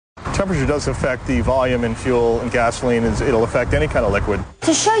temperature does affect the volume in fuel and gasoline. It'll affect any kind of liquid.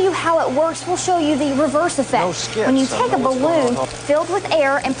 To show you how it works, we'll show you the reverse effect. No skips. When you take a balloon filled with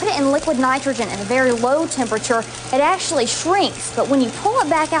air and put it in liquid nitrogen at a very low temperature, it actually shrinks. But when you pull it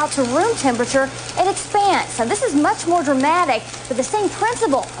back out to room temperature, it expands. So this is much more dramatic, but the same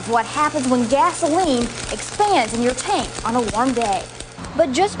principle of what happens when gasoline expands in your tank on a warm day.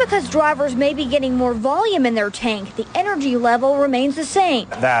 But just because drivers may be getting more volume in their tank, the energy level remains the same.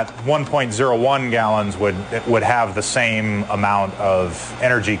 That 1.01 gallons would have the same amount of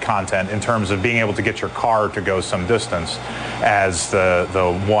energy content in terms of being able to get your car to go some distance as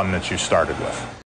the one that you started with.